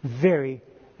was very,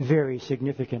 very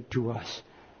significant to us.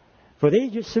 For they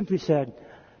just simply said,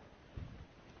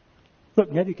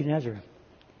 look, Nebuchadnezzar,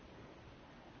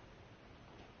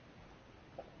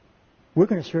 we're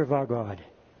going to serve our God,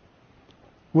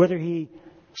 whether he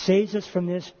saves us from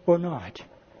this or not.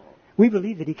 We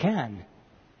believe that he can.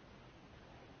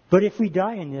 But if we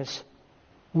die in this,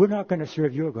 we're not going to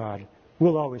serve your God.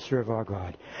 We'll always serve our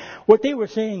God. What they were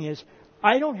saying is,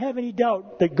 I don't have any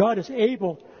doubt that God is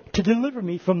able to deliver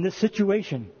me from this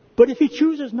situation. But if he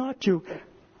chooses not to,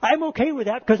 I'm okay with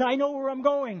that because I know where I'm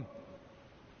going.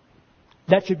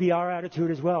 That should be our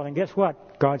attitude as well. And guess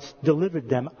what? God's delivered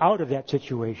them out of that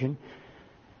situation.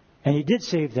 And he did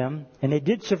save them. And they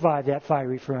did survive that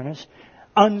fiery furnace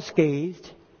unscathed.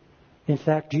 In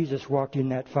fact, Jesus walked in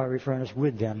that fiery furnace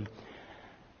with them.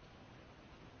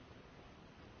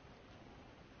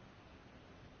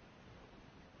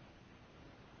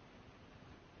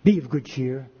 Be of good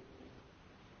cheer.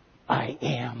 I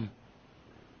am.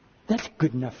 That's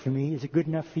good enough for me. Is it good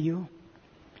enough for you?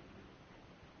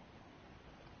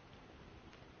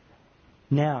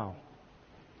 Now,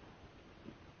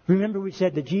 remember we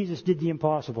said that Jesus did the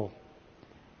impossible.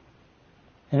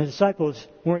 And the disciples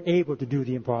weren't able to do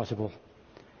the impossible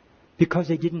because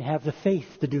they didn't have the faith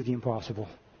to do the impossible.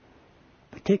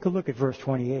 But take a look at verse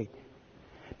 28.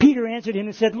 Peter answered him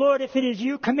and said, Lord, if it is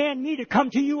you, command me to come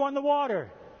to you on the water.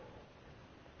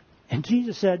 And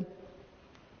Jesus said,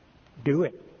 do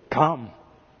it. Come.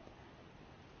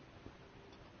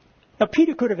 Now,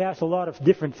 Peter could have asked a lot of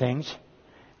different things.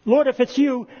 Lord, if it's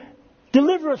you,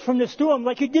 deliver us from this storm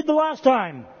like you did the last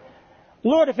time.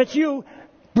 Lord, if it's you,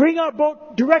 bring our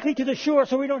boat directly to the shore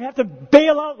so we don't have to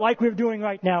bail out like we're doing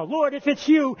right now. Lord, if it's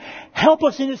you, help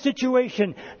us in this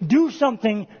situation. Do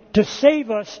something to save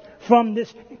us from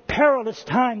this perilous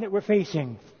time that we're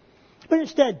facing. But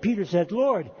instead, Peter said,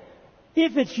 Lord,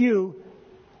 if it's you,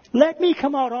 let me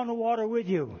come out on the water with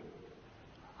you.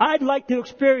 I'd like to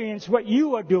experience what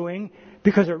you are doing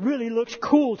because it really looks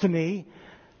cool to me.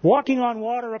 Walking on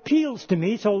water appeals to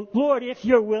me. So, Lord, if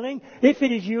you're willing, if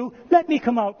it is you, let me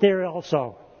come out there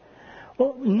also.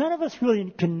 Well, none of us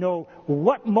really can know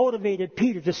what motivated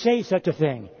Peter to say such a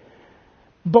thing.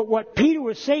 But what Peter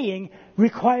was saying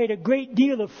required a great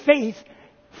deal of faith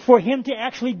for him to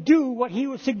actually do what he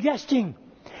was suggesting.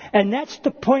 And that's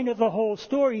the point of the whole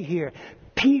story here.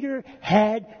 Peter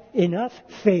had enough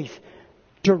faith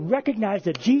to recognize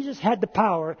that Jesus had the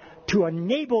power to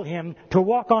enable him to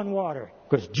walk on water.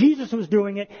 Because Jesus was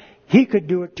doing it, he could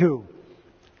do it too.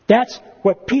 That's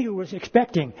what Peter was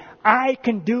expecting. I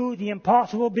can do the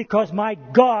impossible because my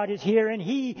God is here and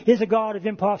he is a God of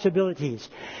impossibilities.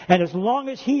 And as long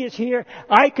as he is here,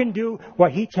 I can do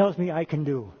what he tells me I can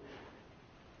do.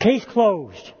 Case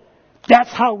closed. That's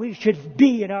how we should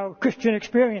be in our Christian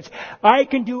experience. I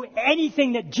can do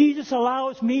anything that Jesus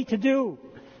allows me to do.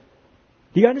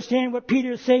 Do you understand what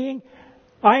Peter is saying?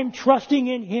 I'm trusting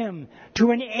in him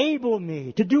to enable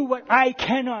me to do what I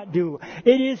cannot do.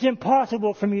 It is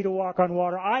impossible for me to walk on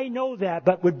water. I know that.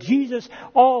 But with Jesus,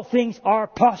 all things are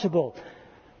possible.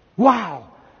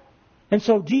 Wow. And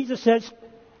so Jesus says,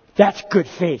 that's good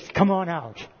faith. Come on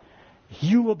out.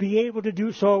 You will be able to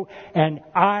do so, and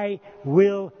I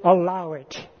will allow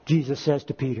it, Jesus says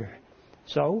to Peter.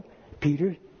 So,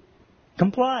 Peter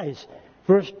complies.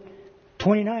 Verse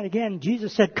 29 again,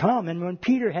 Jesus said, "Come." And when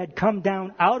Peter had come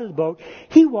down out of the boat,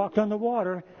 he walked on the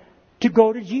water to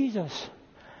go to Jesus.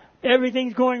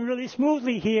 Everything's going really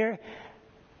smoothly here.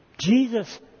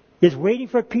 Jesus is waiting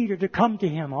for Peter to come to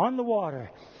him on the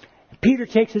water. Peter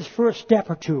takes his first step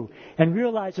or two and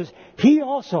realizes he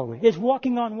also is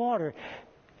walking on water.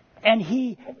 And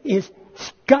he's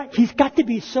got to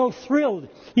be so thrilled.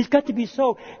 He's got to be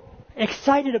so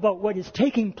excited about what is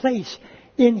taking place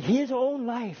in his own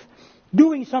life.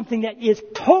 Doing something that is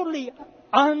totally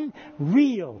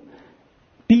unreal,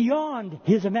 beyond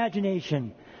his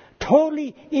imagination.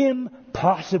 Totally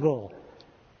impossible.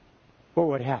 What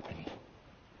would happen?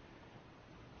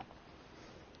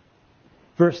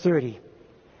 Verse 30.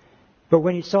 But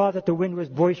when he saw that the wind was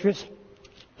boisterous,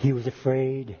 he was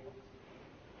afraid.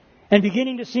 And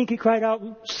beginning to sink, he cried out,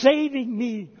 "Save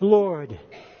me, Lord!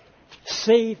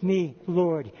 Save me,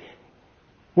 Lord!"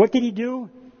 What did he do?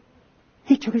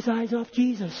 He took his eyes off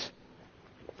Jesus.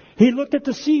 He looked at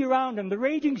the sea around him. The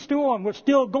raging storm was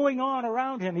still going on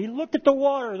around him. He looked at the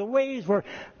water. The waves were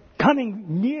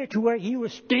coming near to where he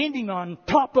was standing on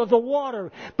top of the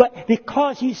water. But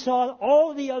because he saw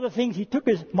all the other things, he took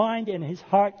his mind and his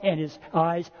heart and his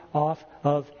eyes off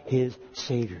of his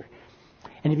Savior.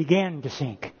 And he began to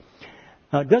sink.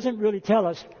 Now, it doesn't really tell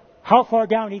us how far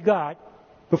down he got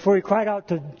before he cried out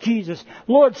to Jesus,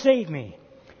 "Lord, save me."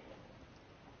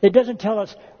 It doesn't tell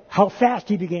us how fast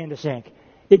he began to sink.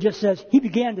 It just says he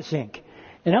began to sink.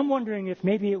 And I'm wondering if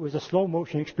maybe it was a slow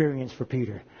motion experience for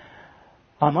Peter.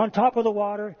 I'm on top of the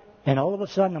water, and all of a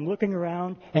sudden I'm looking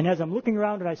around, and as I'm looking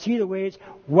around and I see the waves,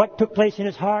 what took place in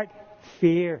his heart?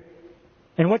 Fear.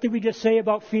 And what did we just say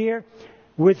about fear?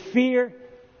 With fear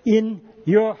in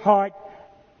your heart,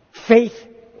 faith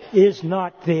is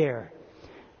not there.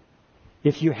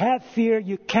 If you have fear,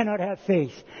 you cannot have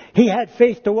faith. He had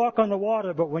faith to walk on the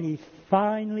water, but when he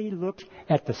finally looked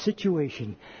at the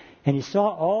situation and he saw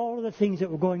all of the things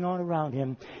that were going on around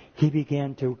him, he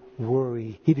began to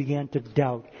worry. He began to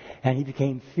doubt, and he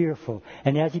became fearful.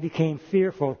 And as he became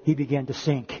fearful, he began to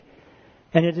sink.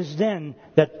 And it is then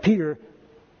that Peter,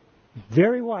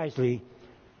 very wisely,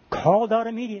 called out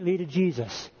immediately to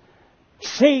Jesus,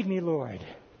 "Save me, Lord."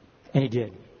 And he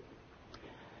did.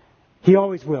 He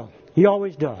always will. He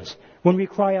always does. When we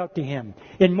cry out to Him,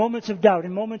 in moments of doubt,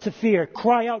 in moments of fear,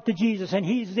 cry out to Jesus, and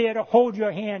He's there to hold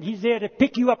your hand. He's there to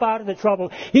pick you up out of the trouble.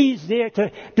 He's there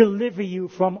to deliver you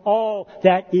from all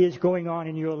that is going on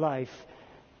in your life.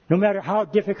 No matter how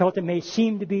difficult it may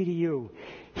seem to be to you,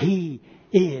 He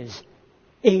is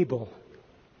able,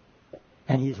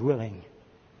 and He's willing.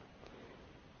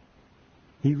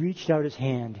 He reached out His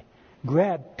hand,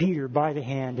 grabbed Peter by the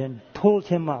hand, and pulled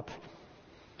him up.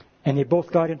 And they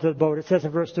both got into the boat. It says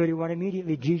in verse 31,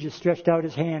 immediately Jesus stretched out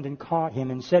His hand and caught him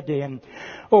and said to him,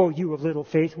 "Oh, you of little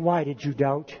faith, why did you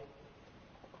doubt?"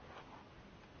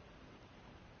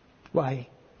 Why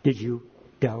did you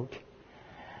doubt?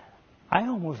 I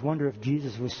almost wonder if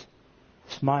Jesus was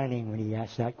smiling when He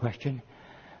asked that question.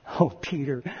 "Oh,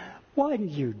 Peter, why did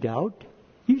you doubt?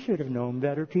 You should have known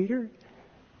better, Peter."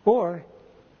 Or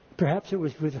perhaps it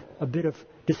was with a bit of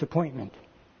disappointment.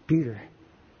 "Peter,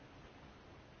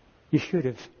 you should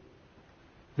have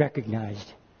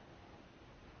recognized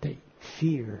that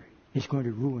fear is going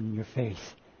to ruin your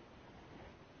faith."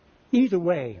 Either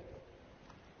way,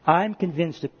 I'm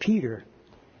convinced that Peter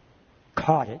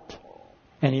caught it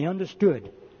and he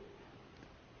understood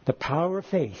the power of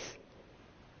faith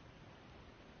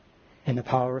and the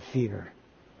power of fear.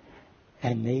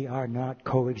 And they are not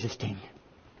coexisting.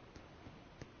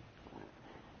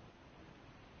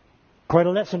 Quite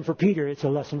a lesson for Peter. It's a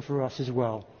lesson for us as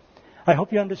well. I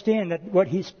hope you understand that what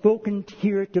He's spoken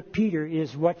here to Peter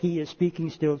is what He is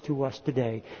speaking still to us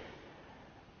today.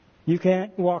 You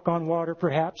can't walk on water,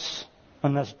 perhaps,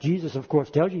 unless Jesus, of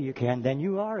course, tells you you can. Then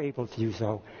you are able to do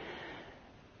so.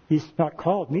 He's not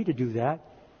called me to do that.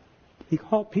 He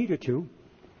called Peter to,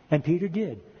 and Peter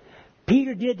did.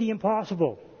 Peter did the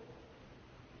impossible.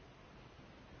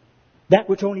 That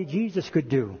which only Jesus could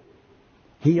do,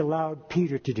 He allowed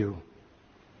Peter to do.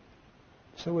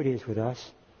 So it is with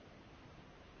us.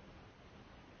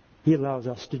 He allows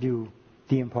us to do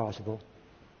the impossible.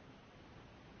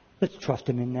 Let's trust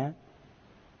Him in that.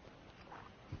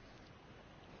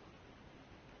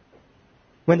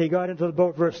 When they got into the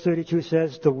boat, verse 32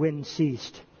 says, the wind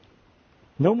ceased.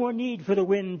 No more need for the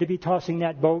wind to be tossing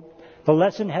that boat. The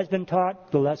lesson has been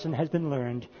taught. The lesson has been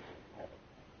learned.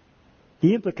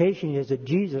 The implication is that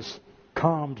Jesus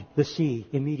calmed the sea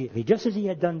immediately, just as He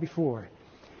had done before.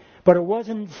 But it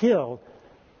wasn't until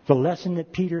the lesson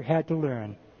that Peter had to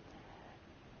learn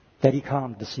that He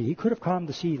calmed the sea. He could have calmed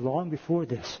the sea long before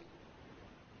this.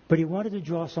 But he wanted to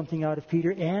draw something out of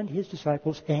Peter and his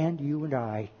disciples and you and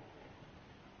I.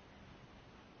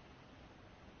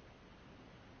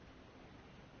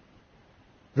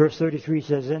 Verse 33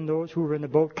 says, Then those who were in the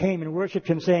boat came and worshipped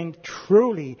him, saying,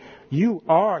 Truly, you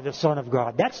are the Son of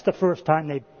God. That's the first time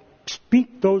they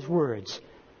speak those words.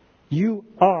 You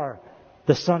are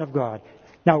the Son of God.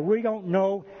 Now, we don't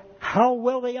know how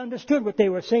well they understood what they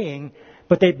were saying,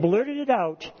 but they blurted it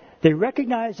out. They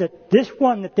recognized that this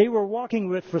one that they were walking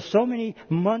with for so many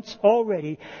months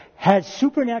already had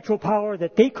supernatural power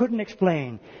that they couldn't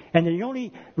explain. And the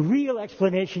only real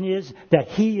explanation is that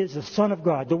he is the Son of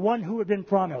God, the one who had been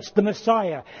promised, the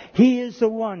Messiah. He is the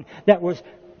one that was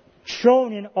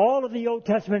shown in all of the Old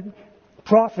Testament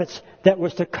prophets that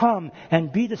was to come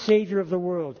and be the Savior of the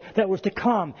world, that was to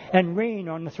come and reign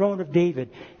on the throne of David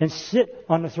and sit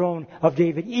on the throne of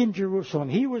David in Jerusalem.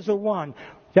 He was the one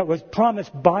that was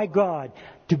promised by God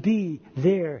to be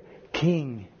their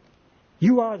king.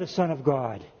 You are the Son of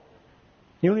God.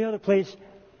 The only other place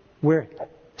where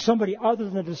somebody other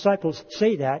than the disciples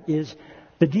say that is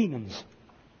the demons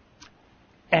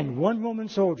and one Roman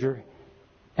soldier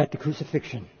at the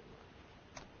crucifixion.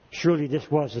 Surely this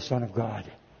was the Son of God.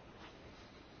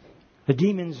 The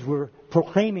demons were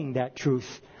proclaiming that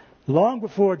truth long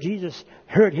before Jesus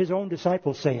heard his own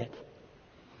disciples say it.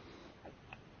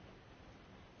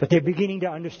 But they're beginning to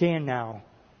understand now.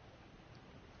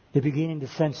 They're beginning to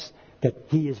sense that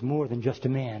he is more than just a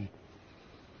man.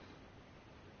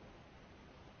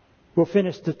 We'll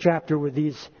finish the chapter with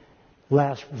these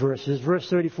last verses. Verse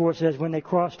 34 says, When they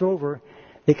crossed over,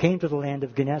 they came to the land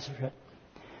of Gennesaret.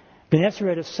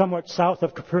 Gennesaret is somewhat south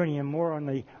of Capernaum, more on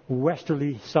the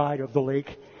westerly side of the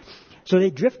lake. So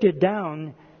they drifted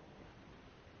down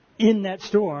in that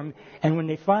storm, and when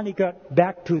they finally got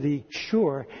back to the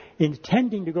shore,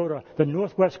 intending to go to the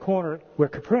northwest corner where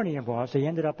Capernaum was, they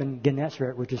ended up in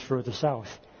Gennesaret, which is further south.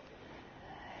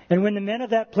 And when the men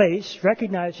of that place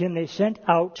recognized him, they sent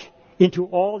out into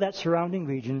all that surrounding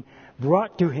region,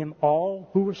 brought to him all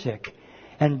who were sick,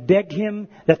 and begged him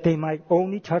that they might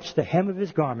only touch the hem of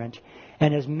his garment,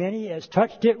 and as many as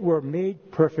touched it were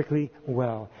made perfectly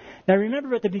well. Now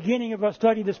remember, at the beginning of our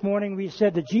study this morning, we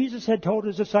said that Jesus had told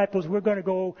his disciples, we're going to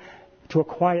go to a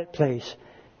quiet place.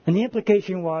 And the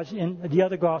implication was, in the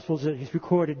other Gospels that he's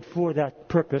recorded for that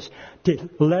purpose, to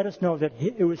let us know that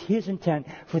it was his intent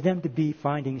for them to be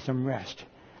finding some rest.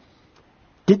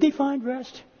 Did they find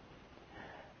rest?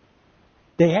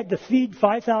 They had to feed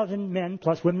 5,000 men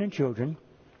plus women and children.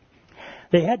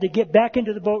 They had to get back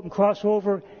into the boat and cross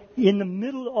over in the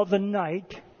middle of the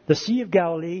night, the Sea of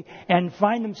Galilee, and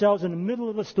find themselves in the middle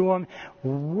of a storm,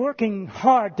 working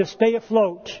hard to stay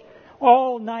afloat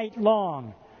all night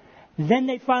long. Then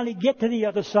they finally get to the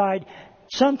other side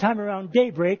sometime around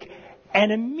daybreak,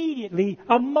 and immediately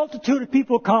a multitude of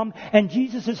people come, and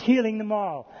Jesus is healing them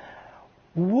all.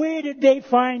 Where did they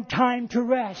find time to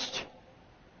rest?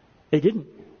 They didn't.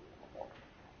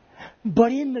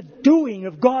 But in the doing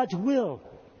of God's will,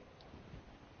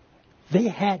 they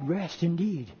had rest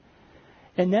indeed.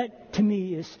 And that, to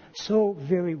me, is so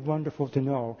very wonderful to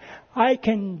know. I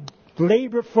can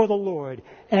labor for the Lord,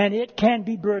 and it can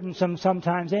be burdensome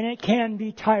sometimes, and it can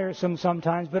be tiresome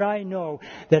sometimes, but I know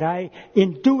that I,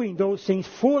 in doing those things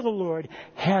for the Lord,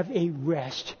 have a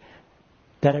rest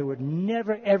that I would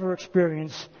never, ever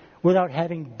experience without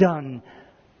having done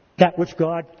that which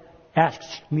God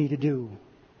asks me to do.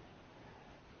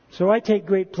 So I take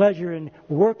great pleasure in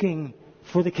working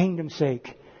for the kingdom's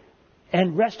sake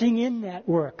and resting in that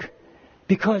work,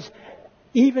 because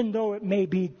even though it may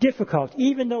be difficult,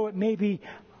 even though it may be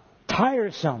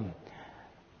tiresome,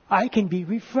 I can be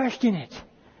refreshed in it.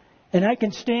 And I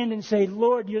can stand and say,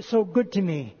 Lord, you're so good to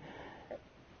me.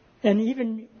 And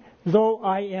even though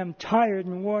I am tired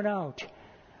and worn out,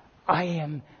 I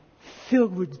am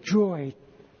filled with joy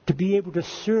to be able to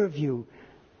serve you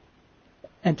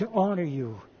and to honor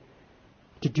you,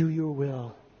 to do your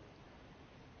will.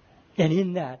 And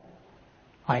in that,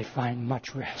 I find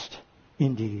much rest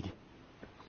indeed.